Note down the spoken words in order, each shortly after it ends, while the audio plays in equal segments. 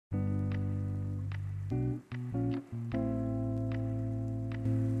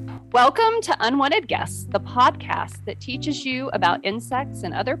Welcome to Unwanted Guests, the podcast that teaches you about insects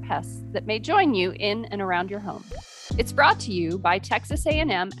and other pests that may join you in and around your home. It's brought to you by Texas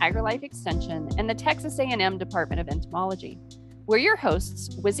A&M AgriLife Extension and the Texas A&M Department of Entomology. We're your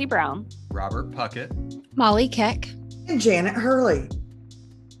hosts, Wizzy Brown, Robert Puckett, Molly Keck, and Janet Hurley.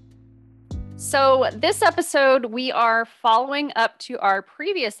 So this episode, we are following up to our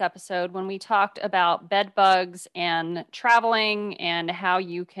previous episode when we talked about bed bugs and traveling and how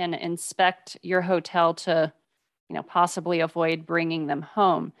you can inspect your hotel to, possibly avoid bringing them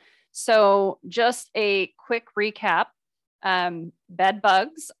home. So just a quick recap. Bed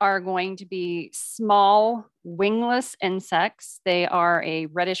bugs are going to be small wingless insects. They are a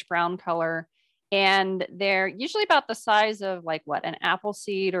reddish brown color. And they're usually about the size of an apple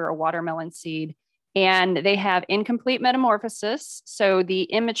seed or a watermelon seed. And they have incomplete metamorphosis. So the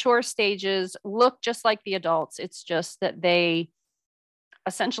immature stages look just like the adults. It's just that they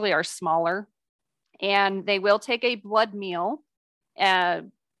essentially are smaller. And they will take a blood meal. As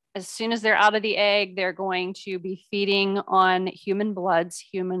soon as they're out of the egg, they're going to be feeding on human bloods.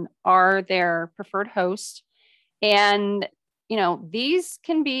 Human are their preferred host. And these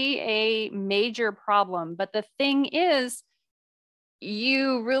can be a major problem, but the thing is,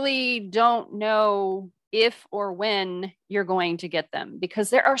 you really don't know if or when you're going to get them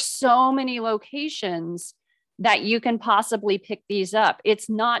because there are so many locations that you can possibly pick these up. It's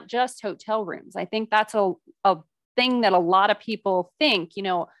not just hotel rooms. I think that's a thing that a lot of people think,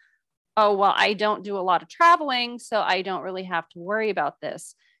 oh, well, I don't do a lot of traveling, so I don't really have to worry about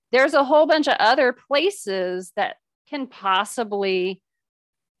this. There's a whole bunch of other places that can possibly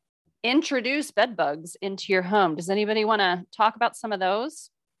introduce bed bugs into your home. Does anybody want to talk about some of those?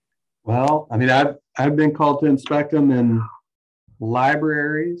 Well, I mean, I've been called to inspect them in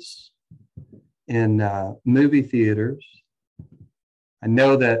libraries, in movie theaters. I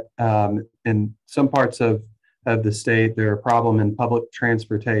know that in some parts of the state, there are a problem in public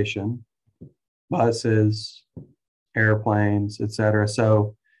transportation, buses, airplanes, etc.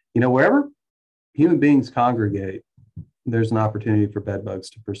 So, wherever human beings congregate, there's an opportunity for bed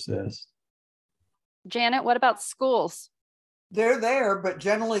bugs to persist. Janet, what about schools? They're there, but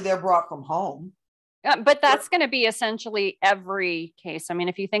generally they're brought from home. But that's going to be essentially every case. I mean,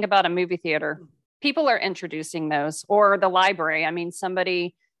 if you think about a movie theater, people are introducing those, or the library. I mean,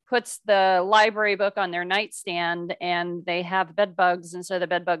 somebody puts the library book on their nightstand and they have bed bugs. And so the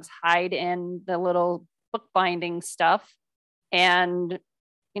bed bugs hide in the little bookbinding stuff. And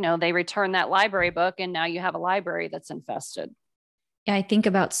they return that library book and now you have a library that's infested. Yeah, I think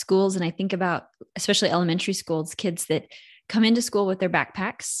about schools and I think about especially elementary schools, kids that come into school with their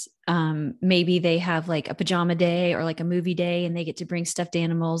backpacks. Maybe they have a pajama day or a movie day and they get to bring stuffed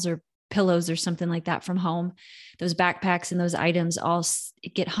animals or pillows or something like that from home. Those backpacks and those items all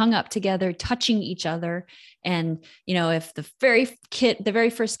get hung up together, touching each other. And, if the very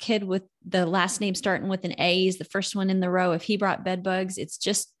first kid with the last name starting with an A is the first one in the row, if he brought bed bugs, it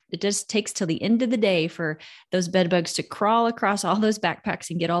just takes till the end of the day for those bed bugs to crawl across all those backpacks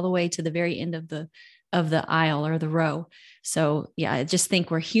and get all the way to the very end of the aisle or the row. So yeah, I just think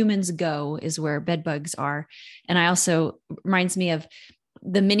where humans go is where bed bugs are. And I also reminds me of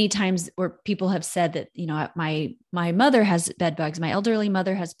the many times where people have said that, my mother has bed bugs, my elderly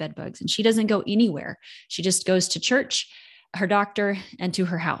mother has bed bugs, and she doesn't go anywhere. She just goes to church, her doctor, and to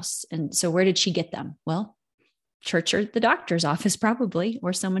her house. And so where did she get them? Well, church or the doctor's office, probably,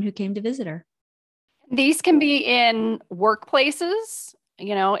 or someone who came to visit her. These can be in workplaces.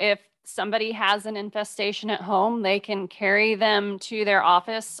 If somebody has an infestation at home, they can carry them to their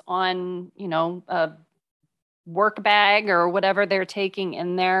office on, a work bag or whatever they're taking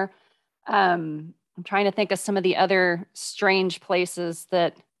in there. I'm trying to think of some of the other strange places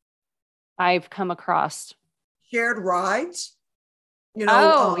that I've come across. Shared rides.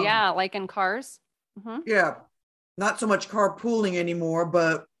 Yeah, like in cars. Mm-hmm. Yeah, not so much carpooling anymore,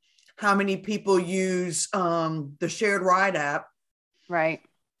 but how many people use the shared ride app? Right.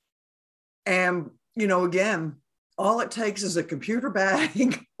 And, again, all it takes is a computer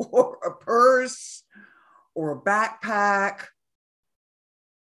bag or a purse or a backpack,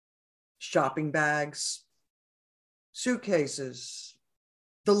 shopping bags, suitcases.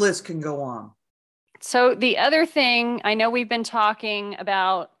 The list can go on. So the other thing, I know we've been talking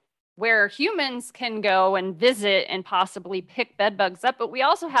about where humans can go and visit and possibly pick bed bugs up, but we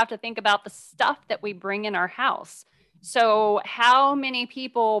also have to think about the stuff that we bring in our house. So how many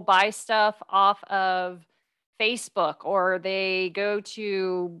people buy stuff off of Facebook, or they go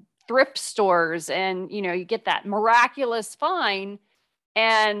to thrift stores and, you get that miraculous find,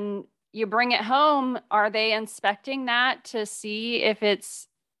 and you bring it home, are they inspecting that to see if it's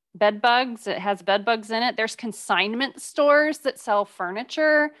bed bugs? It has bed bugs in it. There's consignment stores that sell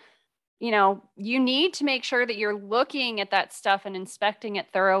furniture. You need to make sure that you're looking at that stuff and inspecting it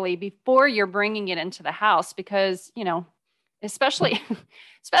thoroughly before you're bringing it into the house, because, especially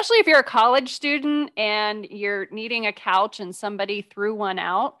if you're a college student and you're needing a couch and somebody threw one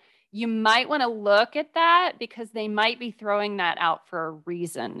out, you might want to look at that, because they might be throwing that out for a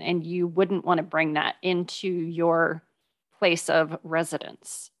reason, and you wouldn't want to bring that into your place of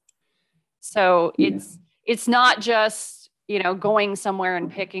residence. So it's not just, going somewhere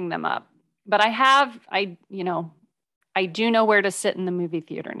and picking them up. But I do know where to sit in the movie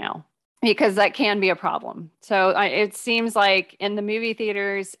theater now, because that can be a problem. So it seems like in the movie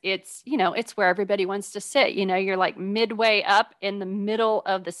theaters, it's where everybody wants to sit. You're like midway up in the middle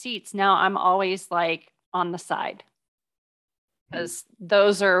of the seats. Now I'm always like on the side, because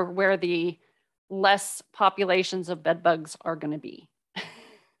those are where the less populations of bed bugs are going to be.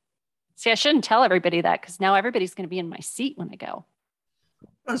 See, I shouldn't tell everybody that, because now everybody's going to be in my seat when I go.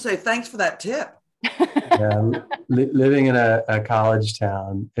 I want to say thanks for that tip. Yeah, living in a college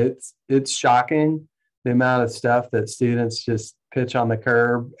town, it's shocking the amount of stuff that students just pitch on the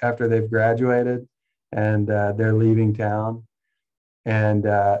curb after they've graduated and they're leaving town. And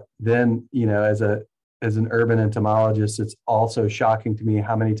then, as an urban entomologist, it's also shocking to me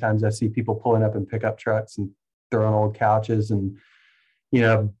how many times I see people pulling up in pickup trucks and throwing old couches and,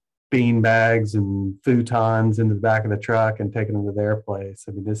 bean bags and futons into the back of the truck and taking them to their place.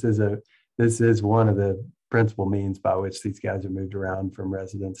 I mean, this is one of the principal means by which these guys are moved around from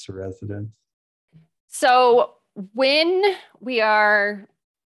residence to residence. So when we are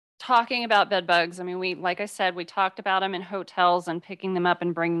talking about bed bugs, I mean, like I said, we talked about them in hotels and picking them up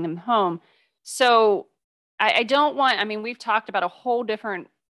and bringing them home. So we've talked about a whole different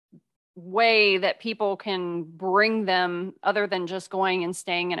way that people can bring them other than just going and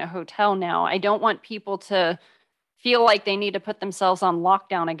staying in a hotel now. I don't want people to feel like they need to put themselves on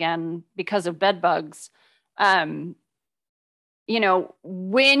lockdown again because of bed bugs. When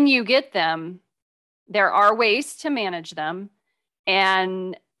you get them, there are ways to manage them.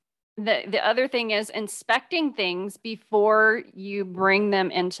 And the other thing is inspecting things before you bring them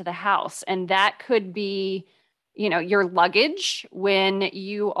into the house. And that could be, your luggage when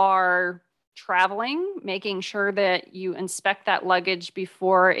you are traveling, making sure that you inspect that luggage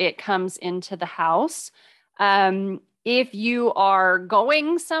before it comes into the house. If you are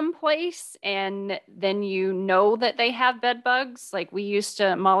going someplace and then that they have bed bugs, like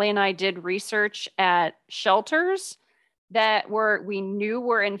Molly and I did research at shelters that we knew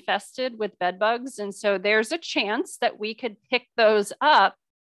were infested with bed bugs. And so there's a chance that we could pick those up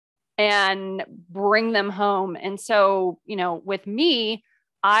and bring them home. And so, with me,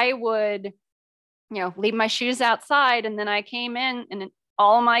 I would, leave my shoes outside, and then I came in and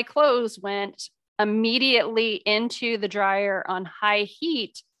all my clothes went immediately into the dryer on high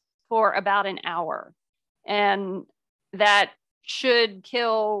heat for about an hour. And that should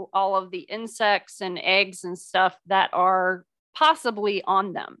kill all of the insects and eggs and stuff that are possibly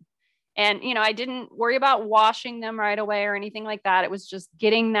on them. And, I didn't worry about washing them right away or anything like that. It was just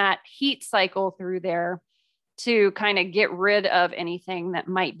getting that heat cycle through there to kind of get rid of anything that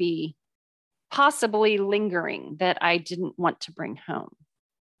might be possibly lingering that I didn't want to bring home.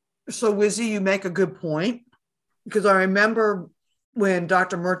 So, Wizzy, you make a good point, because I remember when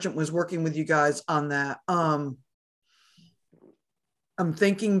Dr. Merchant was working with you guys on that. I'm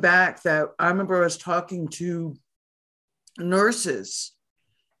thinking back that I remember I was talking to nurses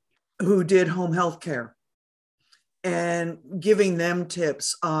who did home health care and giving them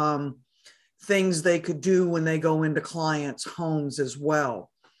tips, things they could do when they go into clients' homes as well.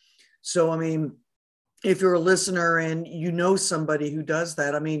 So, if you're a listener and you know somebody who does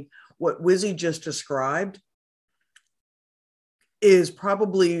that, what Wizzy just described is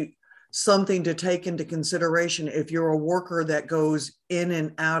probably something to take into consideration if you're a worker that goes in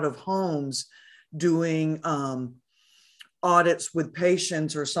and out of homes doing audits with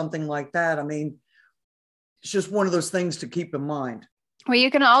patients or something like that. It's just one of those things to keep in mind. Well,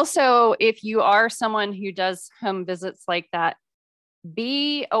 you can also, if you are someone who does home visits like that,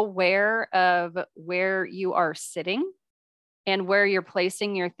 be aware of where you are sitting and where you're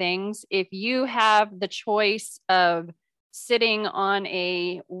placing your things. If you have the choice of sitting on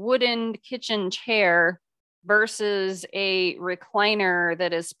a wooden kitchen chair versus a recliner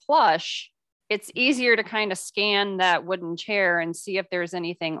that is plush, it's easier to kind of scan that wooden chair and see if there's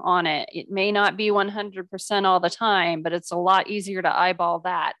anything on it. It may not be 100% all the time, but it's a lot easier to eyeball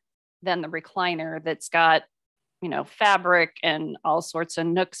that than the recliner that's got fabric and all sorts of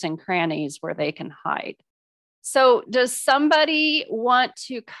nooks and crannies where they can hide. So does somebody want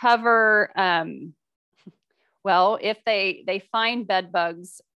to cover, well, if they find bed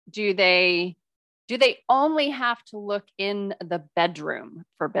bugs, do they only have to look in the bedroom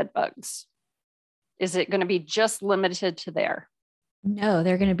for bed bugs? Is it going to be just limited to there? No,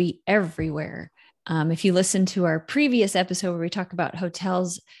 they're going to be everywhere. If you listen to our previous episode where we talk about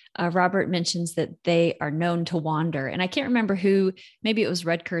hotels, Robert mentions that they are known to wander. And I can't remember who, maybe it was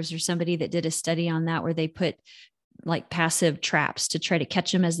Rutgers or somebody that did a study on that, where they put like passive traps to try to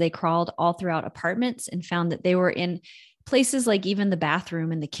catch them as they crawled all throughout apartments, and found that they were in places like even the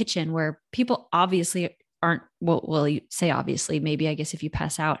bathroom and the kitchen where people obviously aren't, well, you say obviously, maybe, I guess if you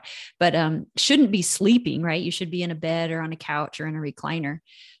pass out, but shouldn't be sleeping, right? You should be in a bed or on a couch or in a recliner.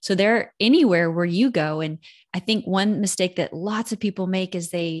 So they're anywhere where you go. And I think one mistake that lots of people make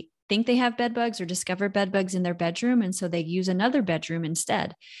is they think they have bed bugs or discover bed bugs in their bedroom. And so they use another bedroom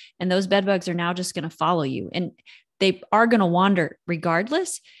instead. And those bed bugs are now just going to follow you. And they are going to wander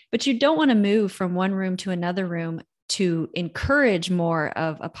regardless, but you don't want to move from one room to another room to encourage more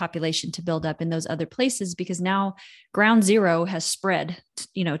of a population to build up in those other places, because now ground zero has spread,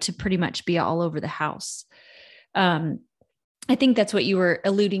 to pretty much be all over the house. I think that's what you were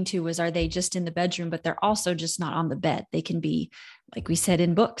alluding to, was, are they just in the bedroom, but they're also just not on the bed. They can be, like we said,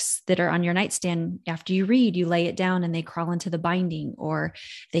 in books that are on your nightstand. After you read, you lay it down and they crawl into the binding, or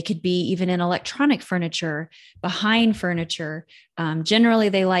they could be even in electronic furniture, behind furniture. Generally,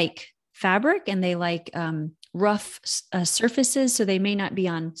 they like fabric and they like rough surfaces. So they may not be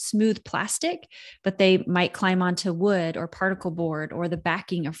on smooth plastic, but they might climb onto wood or particle board or the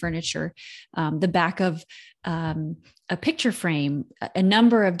backing of furniture, the back of a picture frame, a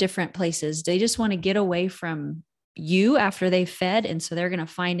number of different places. They just want to get away from you after they've fed. And so they're going to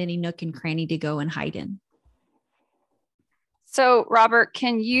find any nook and cranny to go and hide in. So Robert,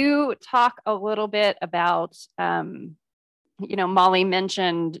 can you talk a little bit about, Molly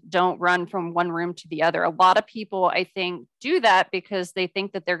mentioned don't run from one room to the other. A lot of people, I think, do that because they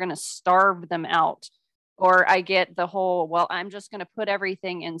think that they're going to starve them out. Or I get the whole, well, I'm just going to put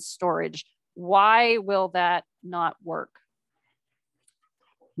everything in storage. Why will that not work?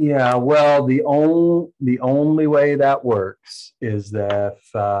 Yeah, well, the only way that works is that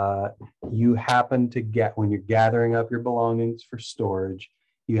if you happen to when you're gathering up your belongings for storage,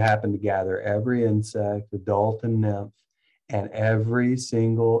 you happen to gather every insect, adult and nymph, and every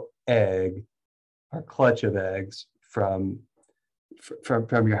single egg or clutch of eggs from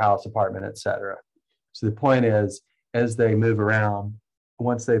your house, apartment, etc. So the point is, as they move around,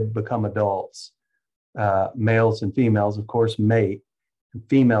 once they become adults, males and females, of course, mate. And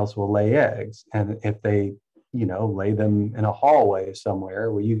females will lay eggs, and if they, lay them in a hallway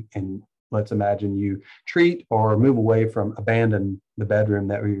somewhere where let's imagine you treat or move away from, abandon the bedroom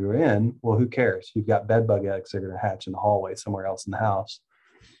that you were in. Well, who cares? You've got bed bug eggs that are going to hatch in the hallway somewhere else in the house,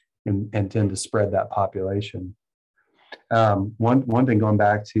 and tend to spread that population. One thing, going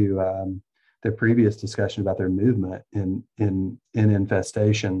back to the previous discussion about their movement in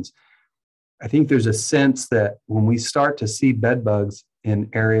infestations, I think there's a sense that when we start to see bed bugs in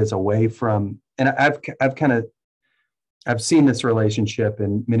areas away from, and I've seen this relationship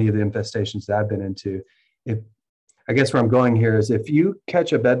in many of the infestations that I've been into. I guess where I'm going here is, if you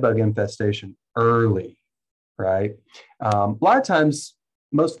catch a bed bug infestation early, right? A lot of times,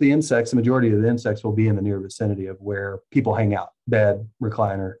 most of the insects, the majority of the insects, will be in the near vicinity of where people hang out, bed,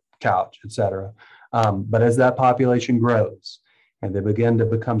 recliner, couch, etc. But as that population grows and they begin to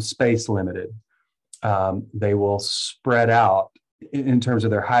become space limited, they will spread out in terms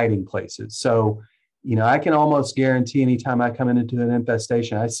of their hiding places. So, I can almost guarantee anytime I come into an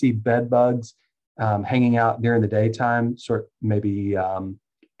infestation, I see bed bugs hanging out during the daytime, maybe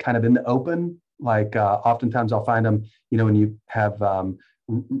kind of in the open. Like oftentimes I'll find them, when you have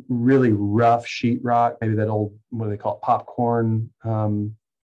really rough sheetrock, maybe that old, what do they call it, popcorn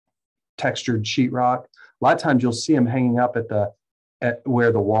textured sheetrock. A lot of times you'll see them hanging up at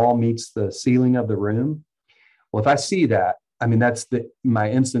where the wall meets the ceiling of the room. Well, if I see that, that's my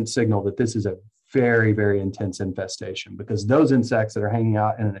instant signal that this is a very, very intense infestation, because those insects that are hanging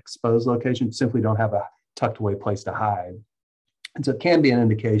out in an exposed location simply don't have a tucked away place to hide. And so it can be an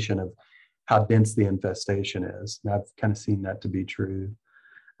indication of how dense the infestation is. And I've kind of seen that to be true.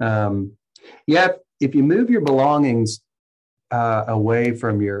 If you move your belongings away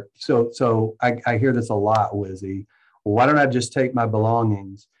from your, so I hear this a lot, Wizzy. Well, why don't I just take my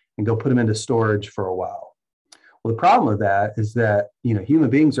belongings and go put them into storage for a while? Well, the problem with that is that, human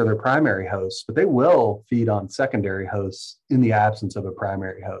beings are their primary hosts, but they will feed on secondary hosts in the absence of a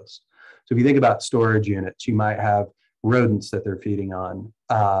primary host. So if you think about storage units, you might have rodents that they're feeding on,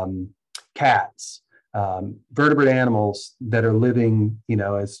 cats, vertebrate animals that are living,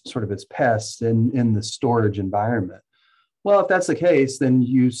 as sort of as pests in the storage environment. Well, if that's the case, then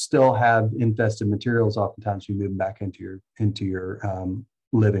you still have infested materials. Oftentimes, you move them back into your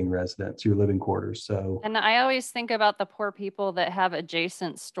living residence, your living quarters. So, and I always think about the poor people that have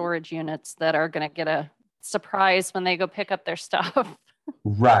adjacent storage units that are going to get a surprise when they go pick up their stuff.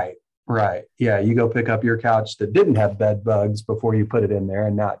 Right. Yeah, you go pick up your couch that didn't have bed bugs before you put it in there,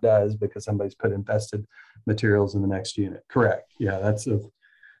 and now it does because somebody's put infested materials in the next unit. Correct. Yeah, that's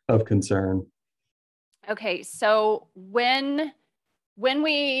of concern. Okay, so when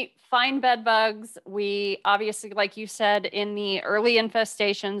we find bed bugs, we obviously, like you said, in the early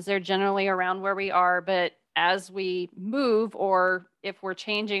infestations, they're generally around where we are. But as we move, or if we're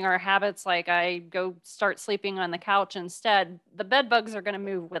changing our habits, like I go start sleeping on the couch instead, the bed bugs are going to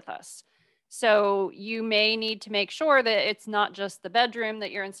move with us. So you may need to make sure that it's not just the bedroom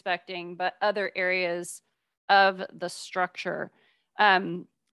that you're inspecting, but other areas of the structure.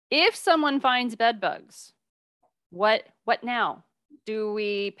 If someone finds bed bugs, what now? Do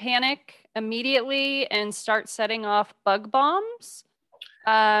we panic immediately and start setting off bug bombs?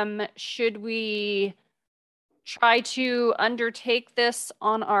 Should we try to undertake this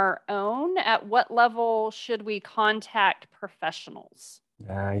on our own? At what level should we contact professionals?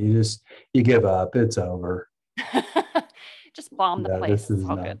 You give up. It's over. Just bomb the place. This is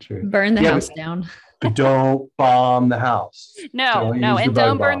not true. Burn the house down. Don't bomb the house. No, and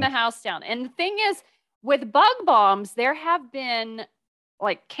don't burn the house down. And the thing is, with bug bombs, there have been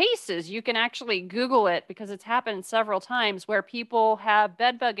like cases, you can actually Google it because it's happened several times, where people have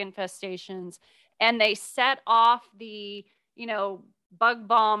bed bug infestations and they set off the, bug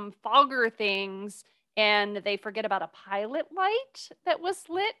bomb fogger things, and they forget about a pilot light that was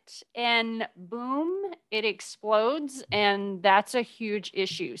lit, and boom, it explodes. And that's a huge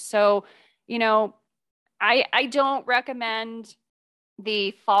issue. So, I don't recommend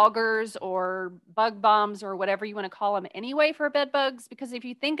the foggers or bug bombs or whatever you want to call them anyway for bed bugs, because if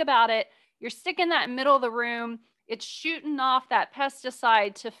you think about it, you're sticking that in the middle of the room, it's shooting off that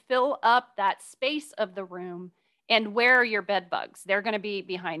pesticide to fill up that space of the room. And where are your bed bugs? They're going to be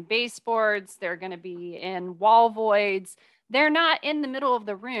behind baseboards, they're going to be in wall voids, they're not in the middle of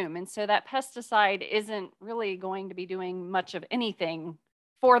the room. And so that pesticide isn't really going to be doing much of anything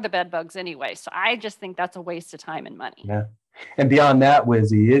for the bed bugs anyway. So I just think that's a waste of time and money. Yeah. And beyond that,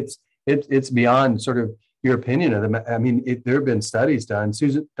 Wizzy, it's beyond sort of your opinion of them. I mean, there have been studies done.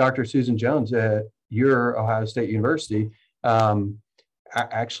 Dr. Susan Jones at your Ohio State University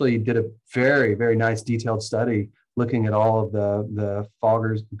actually did a very, very nice detailed study looking at all of the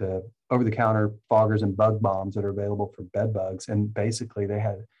foggers, the over-the-counter foggers and bug bombs that are available for bed bugs. And basically they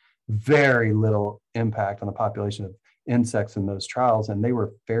had very little impact on the population of insects in those trials, and they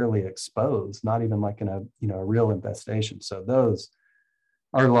were fairly exposed, not even like in a real infestation. So those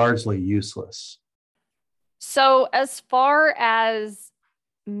are largely useless. So as far as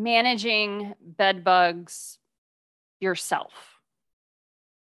managing bed bugs yourself,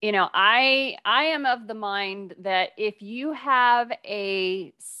 I am of the mind that if you have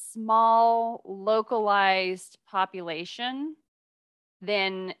a small localized population,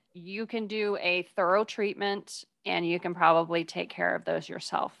 then you can do a thorough treatment and you can probably take care of those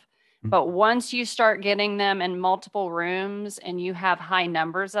yourself. Mm-hmm. But once you start getting them in multiple rooms and you have high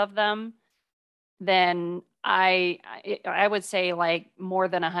numbers of them, then I would say like more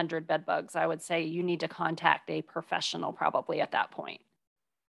than 100 bed bugs, I would say you need to contact a professional probably at that point.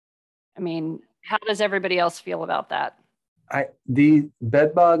 I mean, how does everybody else feel about that? The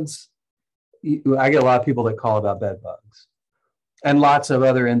bed bugs, I get a lot of people that call about bed bugs and lots of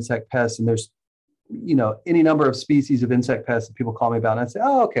other insect pests. And there's, any number of species of insect pests that people call me about. And I say,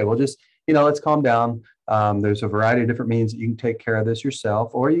 oh, okay, well, just, let's calm down. There's a variety of different means that you can take care of this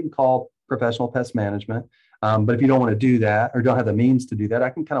yourself, or you can call professional pest management. But if you don't want to do that or don't have the means to do that, I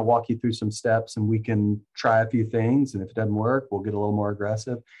can kind of walk you through some steps and we can try a few things. And if it doesn't work, we'll get a little more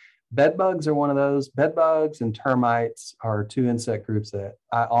aggressive. Bed bugs are one of those. Bed bugs and termites are two insect groups that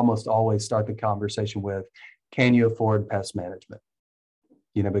I almost always start the conversation with. Can you afford pest management?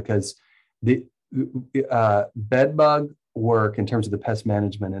 Because the bed bug work in terms of the pest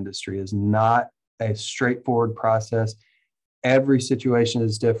management industry is not a straightforward process. Every situation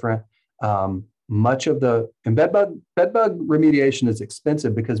is different. Bed bug remediation is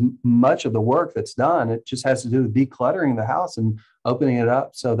expensive because much of the work that's done, it just has to do with decluttering the house and opening it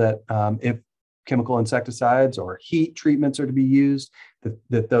up so that if chemical insecticides or heat treatments are to be used,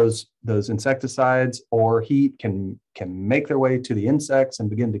 that those insecticides or heat can make their way to the insects and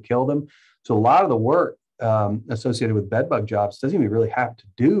begin to kill them. So a lot of the work associated with bed bug jobs doesn't even really have to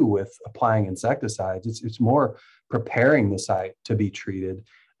do with applying insecticides. It's more preparing the site to be treated.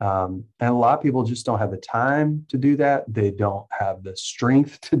 And a lot of people just don't have the time to do that. They don't have the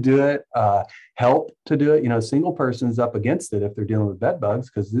strength to do it, help to do it. A single person is up against it if they're dealing with bed bugs,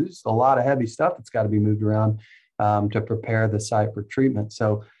 because there's a lot of heavy stuff that's got to be moved around to prepare the site for treatment.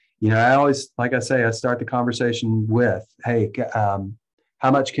 So, I always, like I say, I start the conversation with, hey, how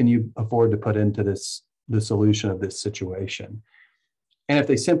much can you afford to put into the solution of this situation? And if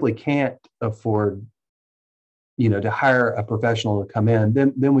they simply can't afford to hire a professional to come in,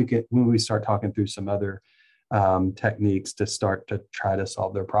 then we start talking through some other techniques to start to try to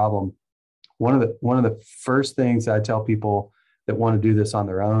solve their problem. One of the first things I tell people that want to do this on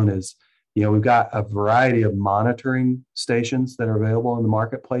their own is, we've got a variety of monitoring stations that are available in the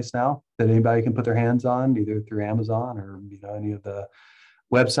marketplace now that anybody can put their hands on, either through Amazon or any of the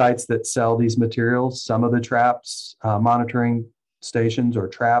websites that sell these materials. Some of the traps, monitoring stations or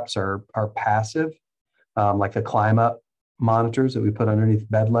traps are passive. Like the climb up monitors that we put underneath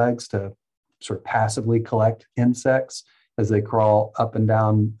bed legs to sort of passively collect insects as they crawl up and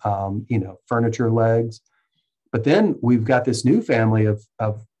down, furniture legs. But then we've got this new family of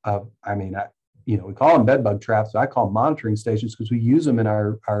we call them bed bug traps, but I call them monitoring stations because we use them in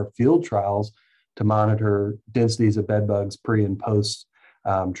our field trials to monitor densities of bed bugs pre and post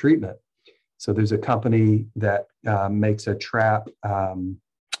treatment. So there's a company that makes a trap.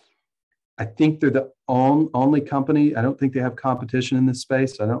 I think they're the only company. I don't think they have competition in this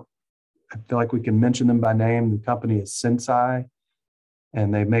space. I feel like we can mention them by name. The company is Sensei,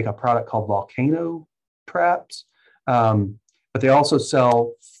 and they make a product called Volcano traps. But they also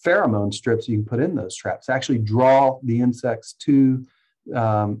sell pheromone strips you can put in those traps to actually draw the insects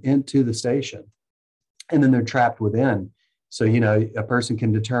into the station. And then they're trapped within. So, a person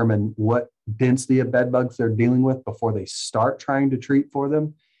can determine what density of bed bugs they're dealing with before they start trying to treat for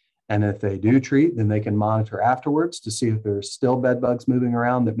them. And if they do treat, then they can monitor afterwards to see if there's still bed bugs moving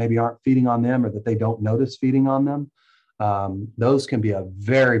around that maybe aren't feeding on them or that they don't notice feeding on them. Those can be a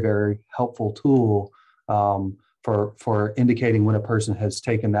very, very helpful tool for indicating when a person has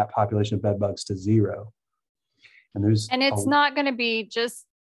taken that population of bed bugs to zero. And it's not going to be just,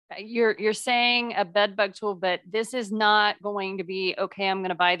 you're saying a bed bug tool, but this is not going to be, okay, I'm going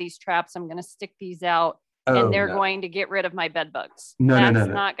to buy these traps, I'm going to stick these out, and they're going to get rid of my bed bugs. That's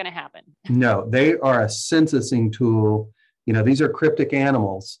not going to happen. No, they are a censusing tool. These are cryptic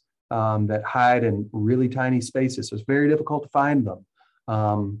animals that hide in really tiny spaces. So it's very difficult to find them.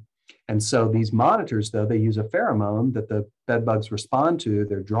 And so these monitors, though, they use a pheromone that the bed bugs respond to,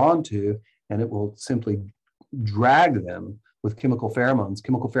 they're drawn to, and it will simply drag them with chemical pheromone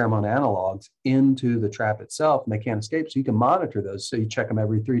analogs into the trap itself, and they can't escape. So you can monitor those. So you check them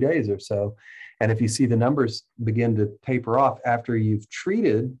every 3 days or so. And if you see the numbers begin to taper off after you've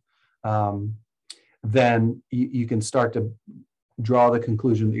treated, then you can start to draw the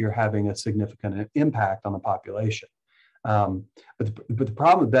conclusion that you're having a significant impact on the population. But the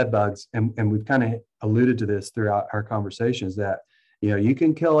problem with bed bugs, and we've kind of alluded to this throughout our conversation, is that you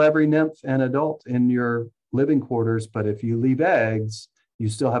can kill every nymph and adult in your living quarters, but if you leave eggs, you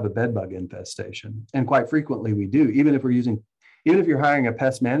still have a bed bug infestation. And quite frequently we do, even if you're hiring a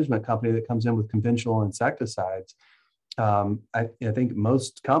pest management company that comes in with conventional insecticides. I think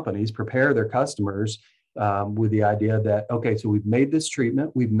most companies prepare their customers with the idea that, okay, so we've made this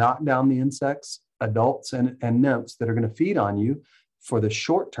treatment, we've knocked down the insects, adults and nymphs that are going to feed on you for the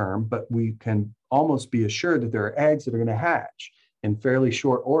short term, but we can almost be assured that there are eggs that are going to hatch in fairly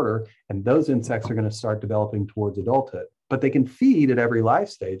short order, and those insects are going to start developing towards adulthood. But they can feed at every life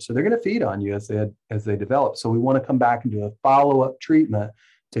stage, so they're going to feed on you as they develop. So we want to come back and do a follow-up treatment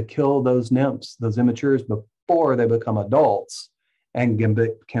to kill those nymphs, those immatures, before they become adults and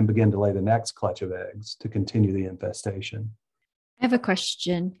can begin to lay the next clutch of eggs to continue the infestation. I have a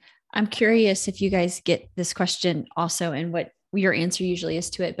question. I'm curious if you guys get this question also and what your answer usually is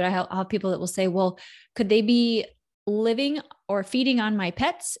to it, but I'll have people that will say, well, could they be living or feeding on my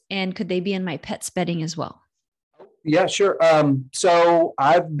pets, and could they be in my pet's bedding as well? Yeah, sure. So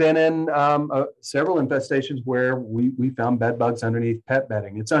I've been in several infestations where we found bed bugs underneath pet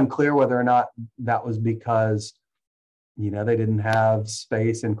bedding. It's unclear whether or not that was because, they didn't have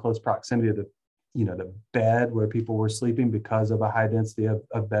space in close proximity to the bed where people were sleeping because of a high density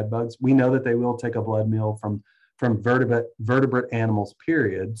of bed bugs. We know that they will take a blood meal from vertebrate animals,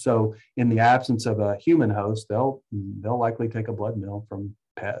 period. So in the absence of a human host, they'll likely take a blood meal from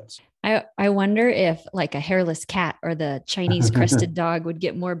pets. I wonder if like a hairless cat or the Chinese crested dog would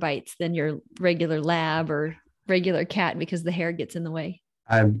get more bites than your regular lab or regular cat because the hair gets in the way.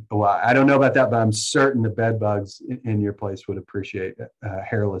 I don't know about that, but I'm certain the bed bugs in your place would appreciate a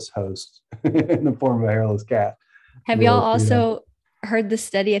hairless host in the form of a hairless cat. Have y'all also heard the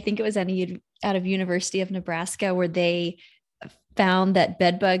study? I think it was out of University of Nebraska, where they found that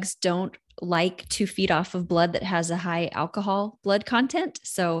bed bugs don't like to feed off of blood that has a high alcohol blood content.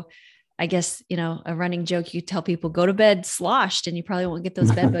 So I guess, a running joke, you tell people go to bed sloshed and you probably won't get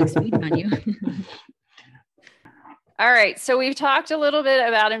those bed bugs feeding on you. All right. So we've talked a little bit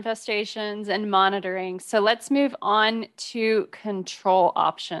about infestations and monitoring. So let's move on to control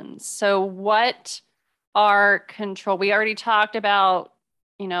options. So what are control? We already talked about,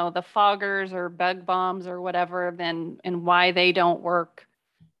 the foggers or bug bombs or whatever, and why they don't work.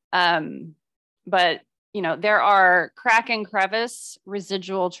 But, there are crack and crevice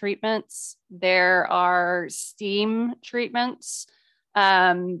residual treatments. There are steam treatments.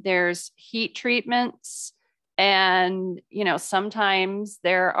 There's heat treatments. And, sometimes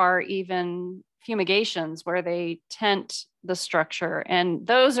there are even fumigations where they tent the structure. And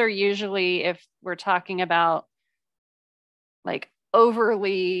those are usually, if we're talking about like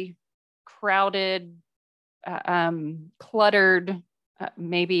overly crowded, cluttered,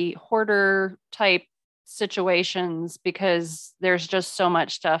 maybe hoarder type situations, because there's just so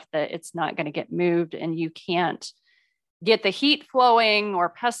much stuff that it's not going to get moved and you can't get the heat flowing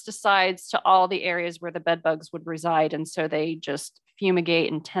or pesticides to all the areas where the bed bugs would reside. And so they just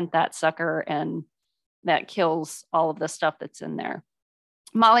fumigate and tent that sucker, and that kills all of the stuff that's in there.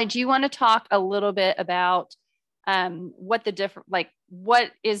 Molly, do you want to talk a little bit about what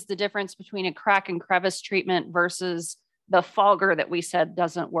is the difference between a crack and crevice treatment versus the fogger that we said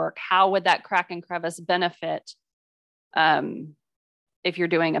doesn't work? How would that crack and crevice benefit if you're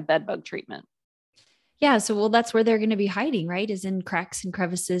doing a bed bug treatment? Yeah. So, that's where they're going to be hiding, right? Is in cracks and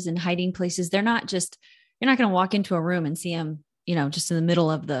crevices and hiding places. You're not going to walk into a room and see them, just in the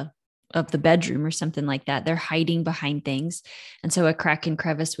middle of the bedroom or something like that. They're hiding behind things. And so a crack and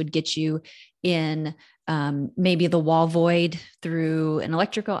crevice would get you in maybe the wall void through an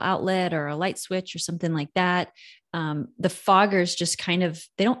electrical outlet or a light switch or something like that. The foggers just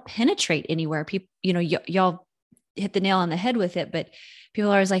they don't penetrate anywhere. People, y'all hit the nail on the head with it, but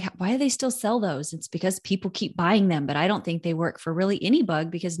people are always like, why do they still sell those? It's because people keep buying them, but I don't think they work for really any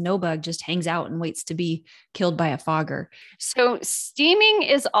bug, because no bug just hangs out and waits to be killed by a fogger. So steaming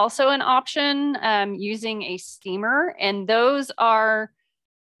is also an option, using a steamer. And those are,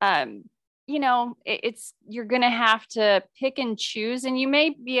 you're going to have to pick and choose, and you may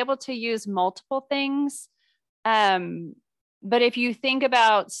be able to use multiple things. But if you think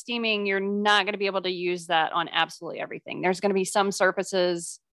about steaming, you're not going to be able to use that on absolutely everything. There's going to be some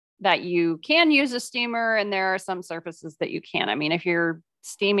surfaces that you can use a steamer, and there are some surfaces that you can't. I mean, if you're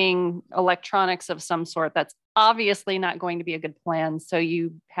steaming electronics of some sort, that's obviously not going to be a good plan. So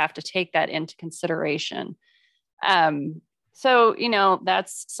you have to take that into consideration. So,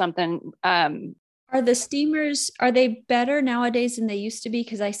 that's something. Are the steamers, are they better nowadays than they used to be?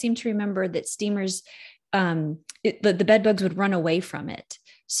 Because I seem to remember that steamers, the bed bugs would run away from it.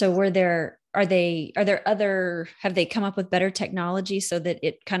 So have they come up with better technology so that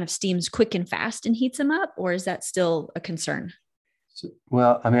it kind of steams quick and fast and heats them up, or is that still a concern?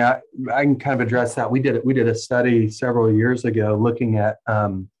 Well, I mean, I can kind of address that. We did a study several years ago looking at,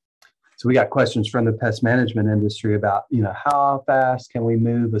 so we got questions from the pest management industry about, how fast can we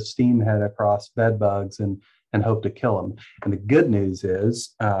move a steam head across bed bugs and hope to kill them? And the good news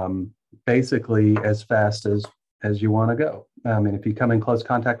is, basically as fast as you want to go. I mean, if you come in close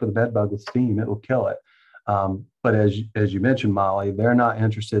contact with a bed bug with steam, it will kill it. But as you mentioned, Molly, they're not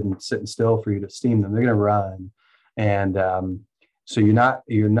interested in sitting still for you to steam them. They're going to run. And so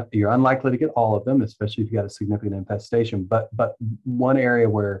you're unlikely to get all of them, especially if you got a significant infestation. But one area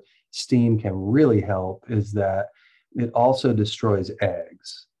where steam can really help is that it also destroys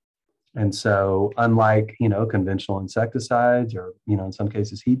eggs. And so unlike, conventional insecticides or, in some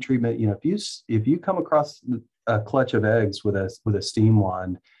cases heat treatment, if you come across a clutch of eggs with a steam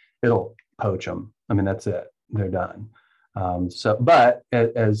wand, it'll poach them. I mean, that's it. They're done. But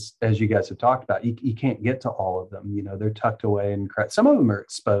as you guys have talked about, you can't get to all of them. They're tucked away and some of them are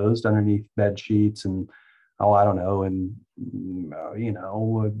exposed underneath bed sheets and, and,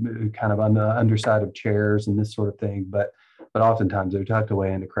 kind of on the underside of chairs and this sort of thing. But oftentimes they're tucked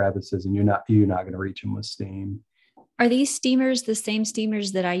away into crevices, and you're not going to reach them with steam. Are these steamers the same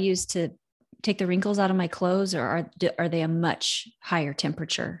steamers that I use to take the wrinkles out of my clothes, or are they a much higher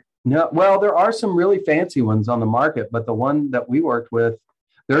temperature? No, well, there are some really fancy ones on the market, but the one that we worked with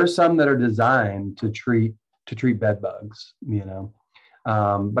There are some that are designed to treat bed bugs, you know.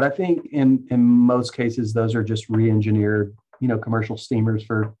 But I think in most cases, those are just re-engineered, you know, commercial steamers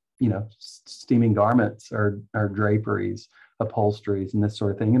for, you know, steaming garments or draperies, upholsteries, and this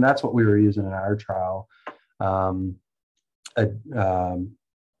sort of thing. And that's what we were using in our trial.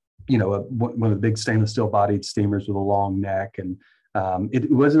 You know, one of the big stainless steel bodied steamers with a long neck. And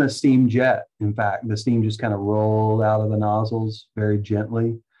it wasn't a steam jet. In fact, the steam just kind of rolled out of the nozzles very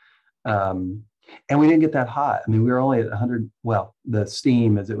gently. And we didn't get that hot. I mean, we were only at 100. Well, the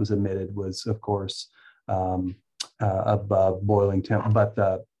steam as it was emitted was, of course, above boiling temp. But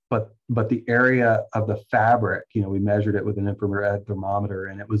the area of the fabric, you know, we measured it with an infrared thermometer,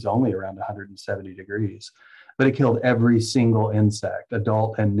 and it was only around 170 degrees. But it killed every single insect,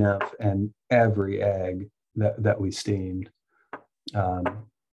 adult and nymph, and every egg that we steamed. No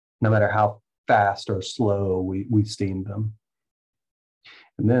matter how fast or slow we steamed them.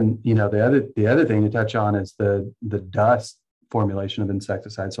 And then, you know, the other thing to touch on is the dust formulation of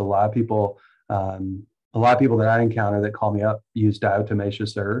insecticides. So a lot of people that I encounter that call me up use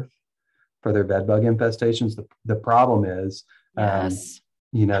diatomaceous earth for their bed bug infestations. The problem is, yes.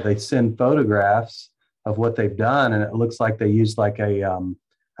 You know, they send photographs of what they've done, and it looks like they used like a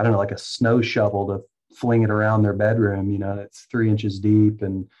I don't know, like a snow shovel to fling it around their bedroom. You know, it's 3 inches deep,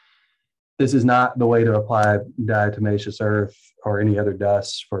 and this is not the way to apply diatomaceous earth or any other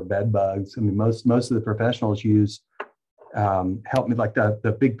dust for bed bugs. I mean, most of the professionals use help me, like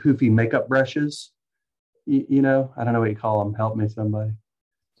the big poofy makeup brushes. You know, I don't know what you call them. Help me, somebody.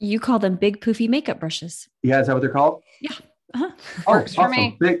 You call them big poofy makeup brushes. Yeah, is that what they're called? Yeah. Uh-huh. Oh, Works for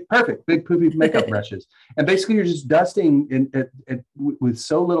me. Perfect. Big poofy makeup brushes. And basically you're just dusting with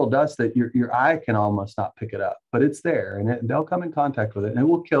so little dust that your eye can almost not pick it up, but it's there, and they'll come in contact with it, and it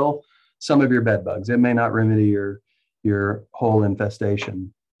will kill some of your bed bugs. It may not remedy your whole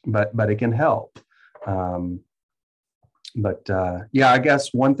infestation, but it can help. Yeah, I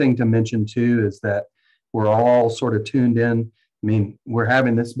guess one thing to mention too is that we're all sort of tuned in. I mean, we're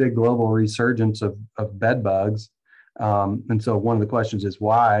having this big global resurgence of bed bugs. And so one of the questions is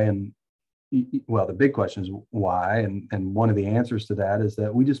why, and well, the big question is why. And one of the answers to that is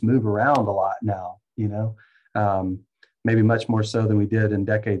that we just move around a lot now, you know, maybe much more so than we did in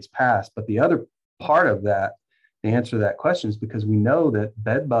decades past. But the other part of that, the answer to that question is because we know that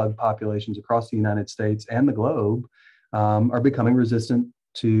bed bug populations across the United States and the globe are becoming resistant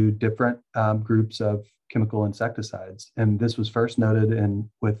to different groups of chemical insecticides. And this was first noted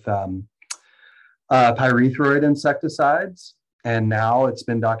with pyrethroid insecticides. And now it's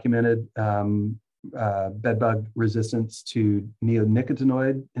been documented bed bug resistance to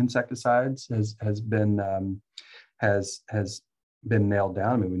neonicotinoid insecticides has been nailed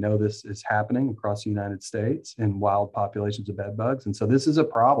down. I mean, we know this is happening across the United States in wild populations of bed bugs. And so this is a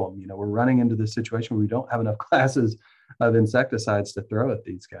problem. You know, we're running into this situation where we don't have enough classes of insecticides to throw at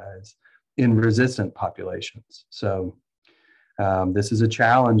these guys in resistant populations. So this is a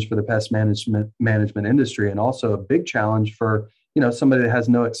challenge for the pest management industry, and also a big challenge for, you know, somebody that has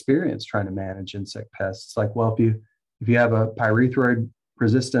no experience trying to manage insect pests. It's like, well, if you have a pyrethroid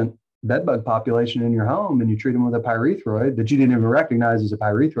resistant bedbug population in your home and you treat them with a pyrethroid that you didn't even recognize as a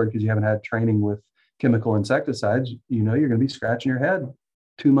pyrethroid because you haven't had training with chemical insecticides, you know, you're going to be scratching your head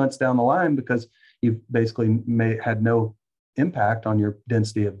 2 months down the line because you've basically had no impact on your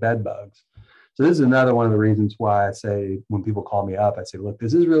density of bed bugs. So this is another one of the reasons why I say, when people call me up, I say, look,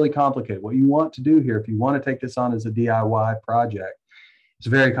 this is really complicated. What you want to do here, if you want to take this on as a DIY project, it's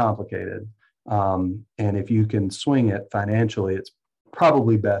very complicated. And if you can swing it financially, it's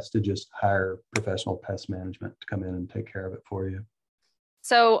probably best to just hire professional pest management to come in and take care of it for you.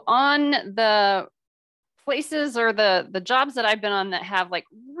 So on the places or the jobs that I've been on that have like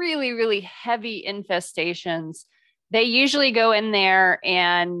really, really heavy infestations, they usually go in there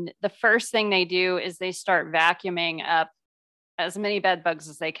and the first thing they do is they start vacuuming up as many bed bugs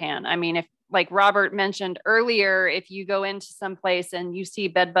as they can. I mean, if, like Robert mentioned earlier, if you go into some place and you see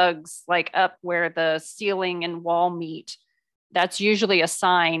bed bugs like up where the ceiling and wall meet, that's usually a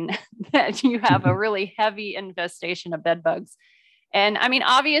sign that you have a really heavy infestation of bed bugs. And I mean,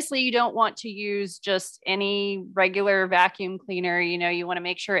 obviously you don't want to use just any regular vacuum cleaner. You know, you want to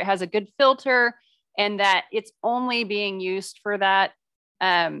make sure it has a good filter and that it's only being used for that.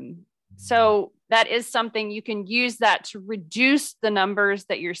 So that is something you can use that to reduce the numbers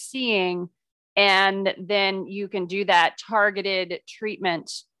that you're seeing. And then you can do that targeted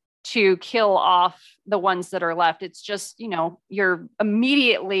treatment to kill off the ones that are left. It's just, you know, you're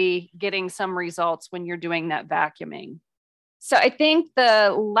immediately getting some results when you're doing that vacuuming. So I think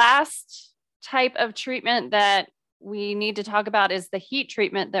the last type of treatment that we need to talk about is the heat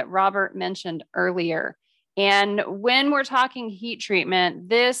treatment that Robert mentioned earlier. And when we're talking heat treatment,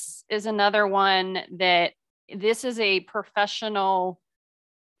 this is another one that this is a professional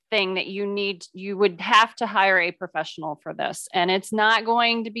thing that you would have to hire a professional for this. And it's not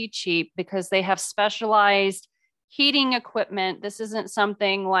going to be cheap because they have specialized heating equipment. This isn't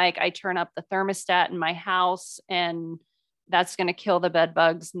something like I turn up the thermostat in my house and that's going to kill the bed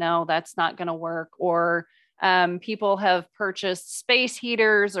bugs. No, that's not going to work. Or people have purchased space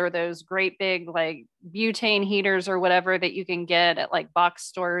heaters or those great big like butane heaters or whatever that you can get at like box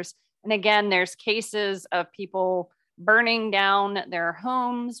stores. And again, there's cases of people burning down their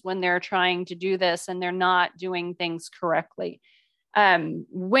homes when they're trying to do this and they're not doing things correctly.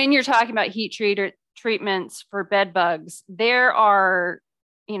 When you're talking about heat treatments for bed bugs, there are,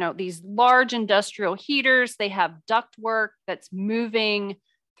 these large industrial heaters. They have ductwork that's moving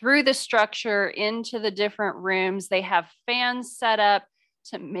through the structure into the different rooms. They have fans set up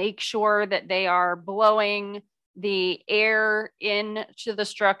to make sure that they are blowing the air into the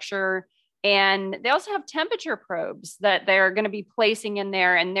structure. And they also have temperature probes that they're going to be placing in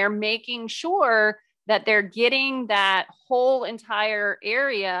there, and they're making sure that they're getting that whole entire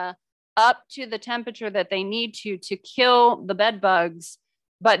area up to the temperature that they need to kill the bed bugs.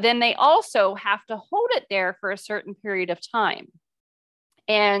 But then they also have to hold it there for a certain period of time.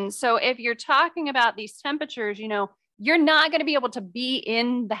 And so if you're talking about these temperatures, you're not going to be able to be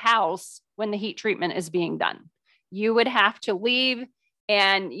in the house when the heat treatment is being done. You would have to leave,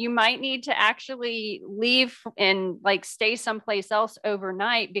 and you might need to actually leave and like stay someplace else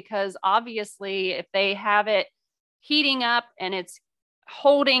overnight, because obviously if they have it heating up and it's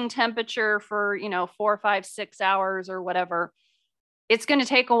holding temperature for, 4, 5, 6 hours or whatever, it's going to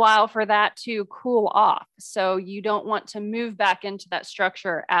take a while for that to cool off. So you don't want to move back into that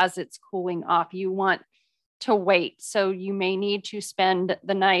structure as it's cooling off. You want to wait. So you may need to spend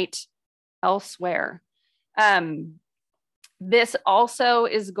the night elsewhere. This also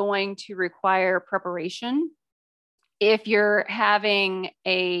is going to require preparation. If you're having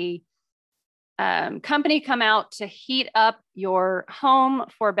a company come out to heat up your home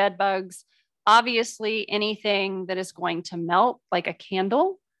for bed bugs, obviously anything that is going to melt, like a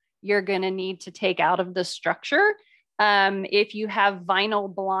candle, you're going to need to take out of the structure. If you have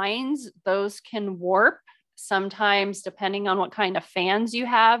vinyl blinds, those can warp. Sometimes, depending on what kind of fans you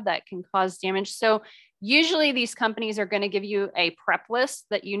have, that can cause damage. So usually these companies are going to give you a prep list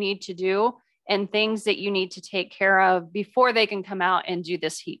that you need to do and things that you need to take care of before they can come out and do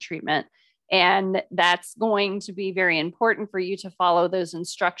this heat treatment. And that's going to be very important for you to follow those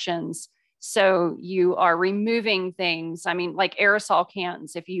instructions. So you are removing things. I mean, like aerosol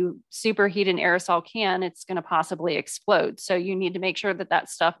cans. If you superheat an aerosol can, it's going to possibly explode. So you need to make sure that that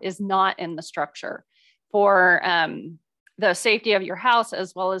stuff is not in the structure for the safety of your house,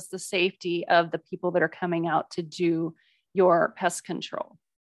 as well as the safety of the people that are coming out to do your pest control.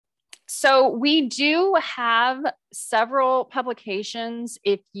 So we do have several publications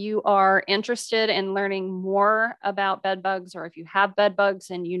if you are interested in learning more about bed bugs, or if you have bed bugs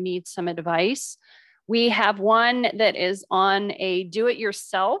and you need some advice. We have one that is on a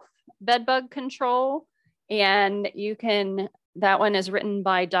do-it-yourself bed bug control, and that one is written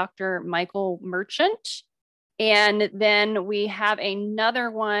by Dr. Michael Merchant. And then we have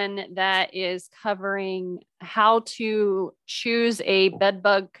another one that is covering how to choose a bed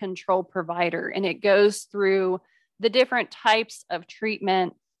bug control provider. And it goes through the different types of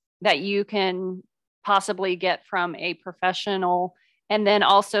treatment that you can possibly get from a professional. And then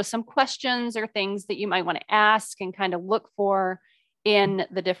also some questions or things that you might want to ask and kind of look for in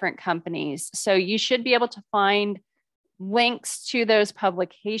the different companies. So you should be able to find links to those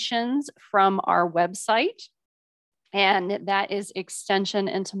publications from our website. And that is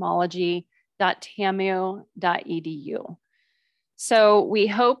extensionentomology.tamu.edu. So we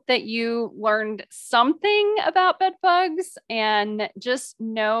hope that you learned something about bed bugs, and just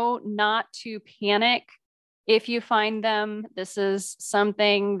know not to panic if you find them. This is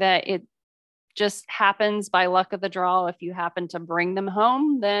something that it just happens by luck of the draw. If you happen to bring them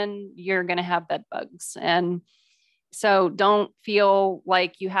home, then you're going to have bed bugs. And so don't feel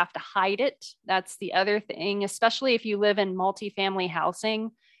like you have to hide it. That's the other thing, especially if you live in multifamily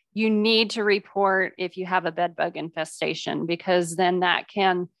housing. You need to report if you have a bed bug infestation, because then that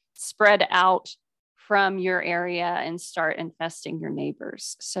can spread out from your area and start infesting your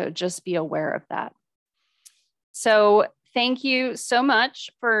neighbors. So just be aware of that. So thank you so much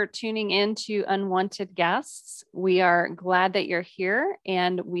for tuning in to Unwanted Guests. We are glad that you're here,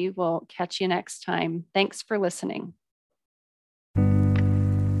 and we will catch you next time. Thanks for listening.